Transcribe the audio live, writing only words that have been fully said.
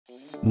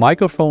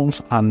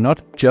Microphones are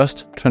not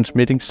just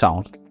transmitting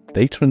sound,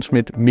 they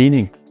transmit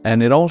meaning,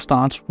 and it all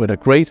starts with a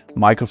great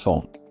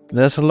microphone.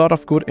 There's a lot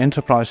of good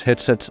enterprise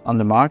headsets on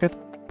the market,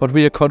 but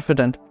we are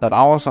confident that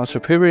ours are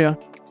superior,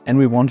 and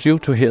we want you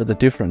to hear the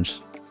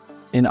difference.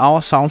 In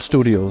our sound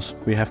studios,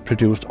 we have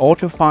produced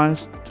audio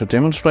files to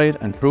demonstrate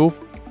and prove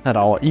that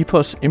our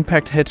EPOS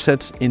Impact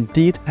headsets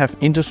indeed have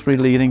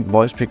industry-leading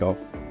voice pickup.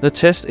 The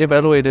test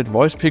evaluated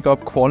voice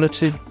pickup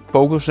quality,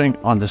 focusing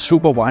on the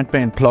super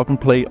wideband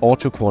plug-and-play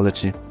audio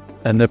quality.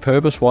 And the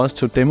purpose was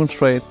to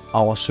demonstrate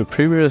our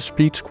superior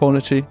speech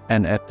quality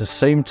and at the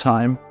same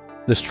time,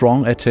 the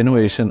strong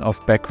attenuation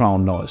of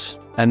background noise.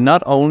 And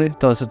not only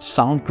does it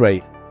sound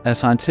great, a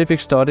scientific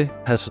study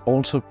has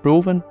also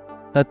proven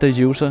that the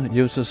user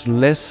uses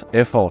less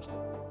effort